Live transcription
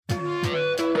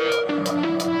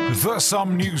The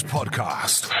Some News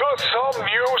Podcast. The Some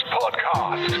News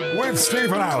Podcast. With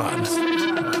Stephen Allen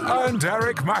and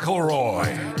Eric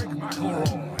McElroy.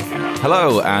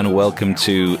 Hello and welcome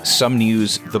to Some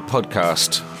News, the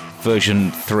podcast,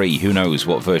 version 3. Who knows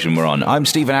what version we're on. I'm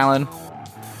Stephen Allen.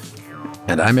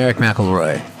 And I'm Eric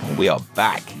McElroy. We are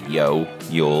back, y'all.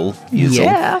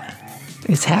 Yeah.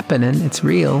 It's happening. It's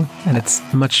real. And it's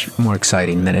much more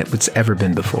exciting than it's ever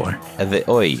been before.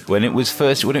 When it was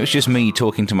just me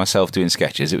talking to myself doing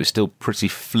sketches, it was still pretty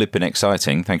flippin'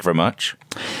 exciting. Thank you very much.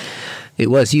 It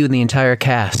was. You and the entire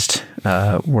cast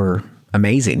were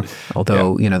amazing.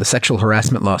 Although, the sexual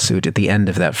harassment lawsuit at the end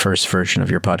of that first version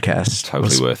of your podcast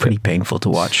was pretty painful to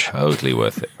watch. Totally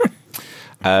worth it.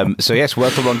 So yes,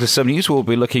 welcome along to Some News. We'll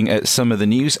be looking at some of the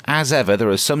news. As ever, there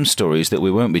are some stories that we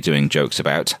won't be doing jokes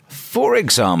about. For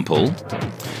example,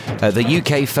 the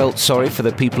UK felt sorry for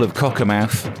the people of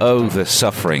Cockermouth. Oh, the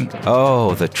suffering.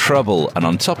 Oh, the trouble. And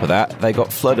on top of that, they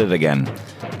got flooded again.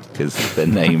 Because the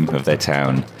name of their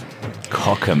town,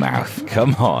 Cockermouth.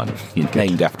 Come on. You're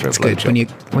named after a good. When you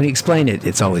explain it,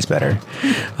 it's always better.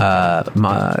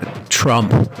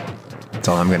 Trump. That's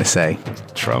all I'm going to say.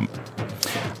 Trump.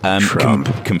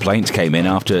 Complaints came in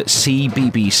after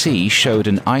CBBC showed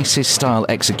an ISIS-style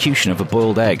execution of a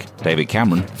boiled egg. David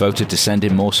Cameron voted to send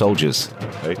in more soldiers.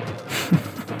 Hey.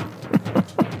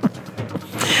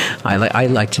 I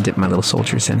like to dip my little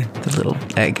soldiers in the little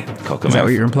egg. Cockermouth. Is that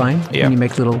what you're implying? Yeah. When you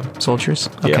make little soldiers?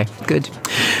 Okay, yeah. Good.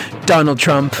 Donald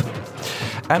Trump.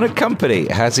 And a company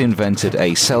has invented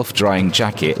a self-drying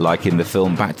jacket like in the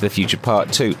film Back to the Future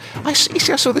Part 2. I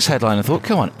saw this headline and thought,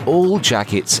 come on, all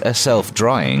jackets are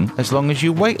self-drying as long as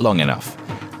you wait long enough.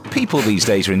 People these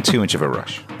days are in too much of a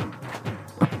rush.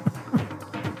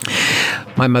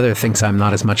 My mother thinks I'm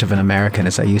not as much of an American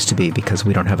as I used to be because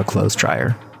we don't have a clothes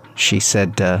dryer. She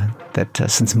said that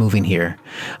since moving here,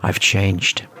 I've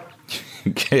changed.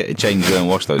 Change and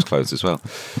wash those clothes as well.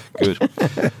 Good.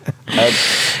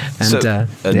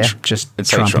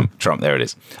 Trump. There it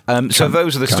is. So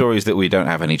those are the stories that we don't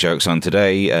have any jokes on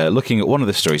today. Looking at one of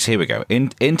the stories, here we go.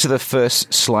 Into the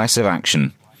first slice of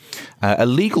action. A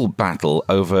legal battle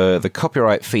over the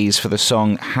copyright fees for the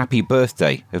song Happy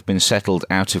Birthday have been settled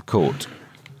out of court.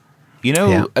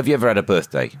 Have you ever had a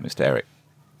birthday, Mr. Eric?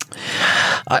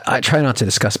 I try not to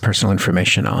discuss personal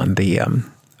information on the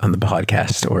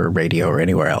podcast or radio or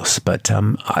anywhere else, but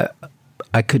I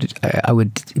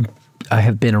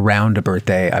have been around a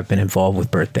birthday. I've been involved with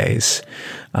birthdays.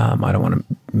 I don't want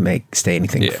to say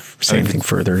anything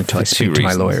further until I speak to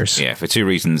my lawyers. Yeah, for two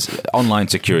reasons. Online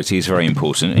security is very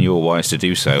important, and you're wise to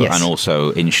do so. Yes. And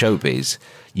also, in showbiz,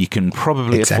 you can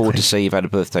probably afford to say you've had a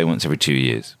birthday once every 2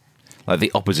 years, like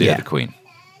the opposite of the Queen.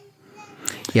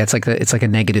 Yeah, it's like a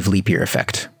negative leap year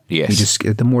effect. Yes.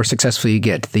 The more successful you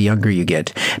get, the younger you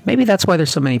get. Maybe that's why there's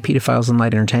so many pedophiles in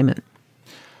light entertainment.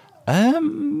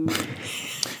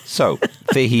 So,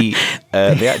 the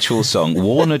actual song,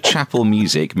 Warner Chappell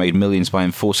Music made millions by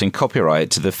enforcing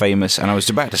copyright to the famous, and I was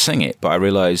about to sing it, but I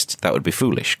realised that would be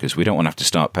foolish, because we don't want to have to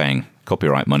start paying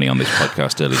copyright money on this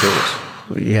podcast early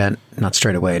doors. Yeah, not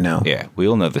straight away, no. Yeah, we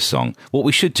all know the song. What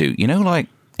we should do, like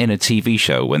in a TV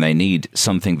show when they need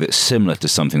something that's similar to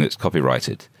something that's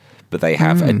copyrighted, but they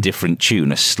have a different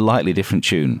tune, a slightly different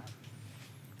tune.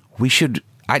 We should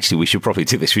probably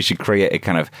do this. We should create a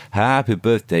kind of happy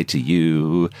birthday to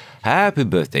you, happy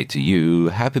birthday to you,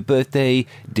 happy birthday,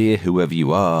 dear whoever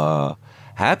you are,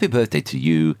 happy birthday to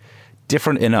you.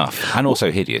 Different enough, and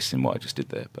also hideous in what I just did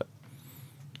there. But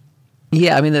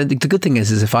yeah, I mean, the good thing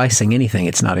is if I sing anything,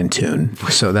 it's not in tune.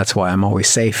 So that's why I'm always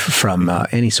safe from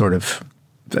any sort of,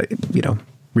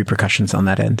 repercussions on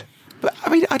that end. But I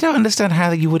mean, I don't understand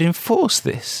how you would enforce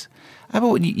this. How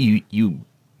about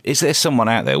is there someone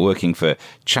out there working for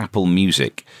Chappell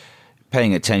Music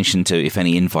paying attention to if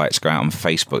any invites go out on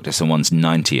Facebook to someone's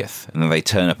 90th, and then they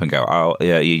turn up and go, oh,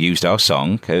 yeah, you used our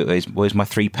song. Where's my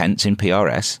 3 pence in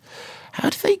PRS? How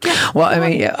do they get... Well, I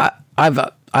mean,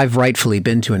 I've rightfully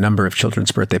been to a number of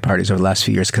children's birthday parties over the last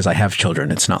few years because I have children.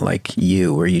 It's not like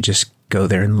you, where you just go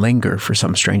there and linger for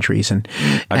some strange reason.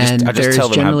 I just tell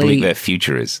them how bleak their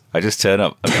future is. I just turn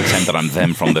up and pretend that I'm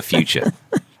them from the future.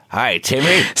 Hi,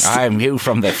 Timmy. I'm you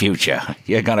from the future.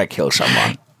 You're going to kill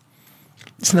someone.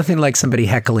 It's nothing like somebody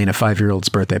heckling a 5-year-old's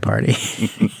birthday party.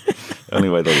 Only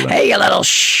way they'll learn. Hey, you little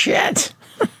shit.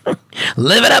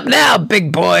 Live it up now,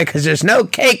 big boy, because there's no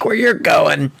cake where you're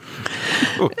going.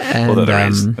 Although there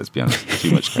is, let's be honest,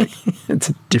 too much cake. It's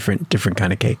a different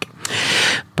kind of cake.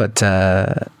 But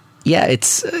yeah,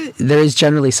 there is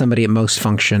generally somebody at most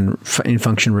function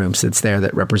rooms that's there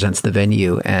that represents the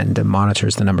venue and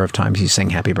monitors the number of times you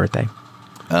sing happy birthday.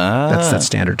 That's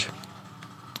standard.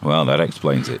 Well, that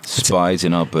explains it. Spies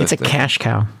in our birthday. It's a cash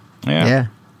cow. Yeah.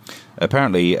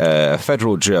 Apparently, a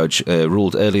federal judge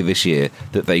ruled earlier this year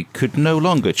that they could no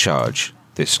longer charge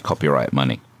this copyright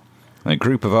money. A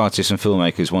group of artists and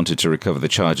filmmakers wanted to recover the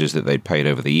charges that they'd paid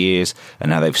over the years,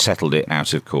 and now they've settled it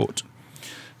out of court.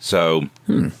 So,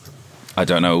 I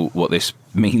don't know what this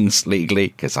means legally,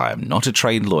 because I am not a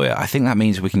trained lawyer. I think that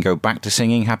means we can go back to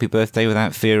singing Happy Birthday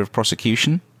without fear of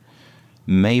prosecution.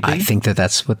 Maybe. I think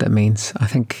that's what that means.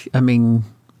 I mean,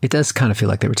 it does kind of feel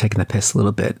like they were taking the piss a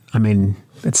little bit. I mean,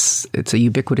 it's a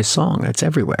ubiquitous song. It's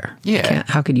everywhere. Yeah.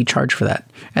 How could you charge for that?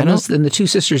 And the two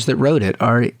sisters that wrote it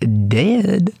are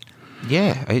dead.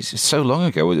 Yeah, it's so long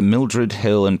ago. Mildred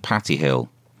Hill and Patty Hill.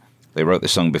 They wrote the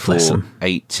song before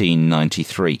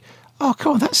 1893. Oh,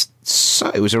 come on,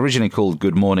 it was originally called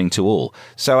Good Morning to All.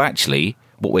 So actually,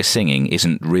 what we're singing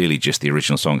isn't really just the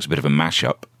original song. It's a bit of a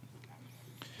mashup.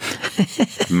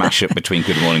 Mashup between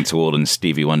Good Morning to All and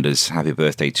Stevie Wonder's Happy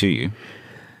Birthday to You.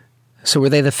 So were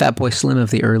they the Fatboy Slim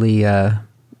of the early,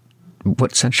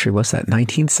 what century was that?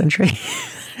 19th century?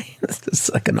 It's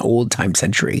like an old-time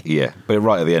century. Yeah, but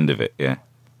right at the end of it, yeah.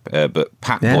 But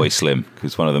Boy Slim,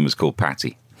 because one of them was called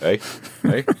Patty. Hey?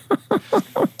 I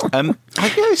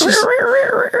guess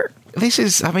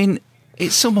I mean,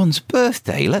 it's someone's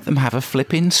birthday. Let them have a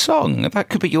flipping song. That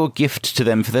could be your gift to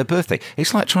them for their birthday.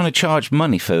 It's like trying to charge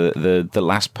money for the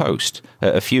last post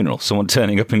at a funeral. Someone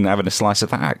turning up and having a slice of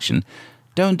that action.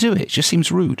 Don't do it. It just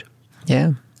seems rude.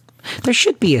 Yeah. There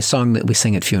should be a song that we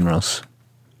sing at funerals.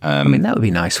 I mean, that would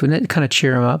be nice, wouldn't it? Kind of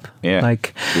cheer them up. Yeah.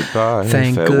 Like, goodbye,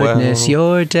 thank farewell. goodness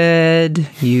you're dead.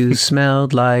 You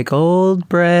smelled like old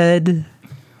bread.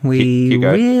 We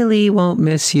really won't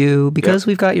miss you because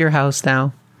we've got your house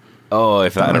now. Oh,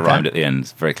 if that had rhymed at the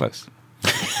end. Very close.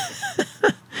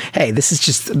 Hey, this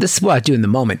is what I do in the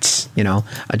moment, you know.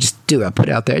 I put it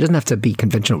out there. It doesn't have to be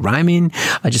conventional rhyming.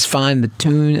 I just find the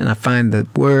tune and I find the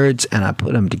words and I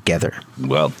put them together.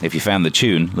 Well, if you found the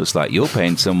tune, looks like you're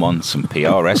paying someone some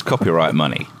PRS copyright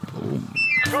money.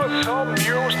 The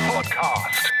SomeNews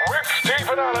Podcast with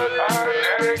Stephen Allen and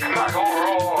Eric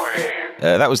McElroy.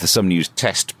 That was the SomeNews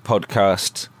Test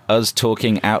Podcast, us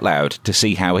talking out loud to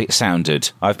see how it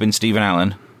sounded. I've been Stephen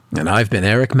Allen. And I've been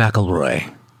Eric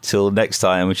McElroy. Till next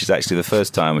time, which is actually the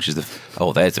first time, which is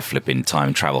there's a flipping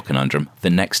time travel conundrum.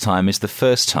 The next time is the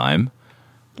first time.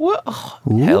 What? Oh,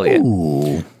 hell yeah.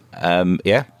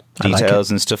 Yeah.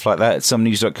 Details and stuff like that at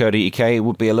somenews.co.uk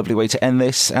would be a lovely way to end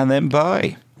this, and then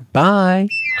bye. Bye.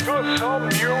 The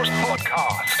SomeNews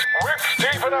Podcast with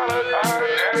Stephen Allen and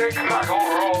Eric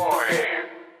McElroy.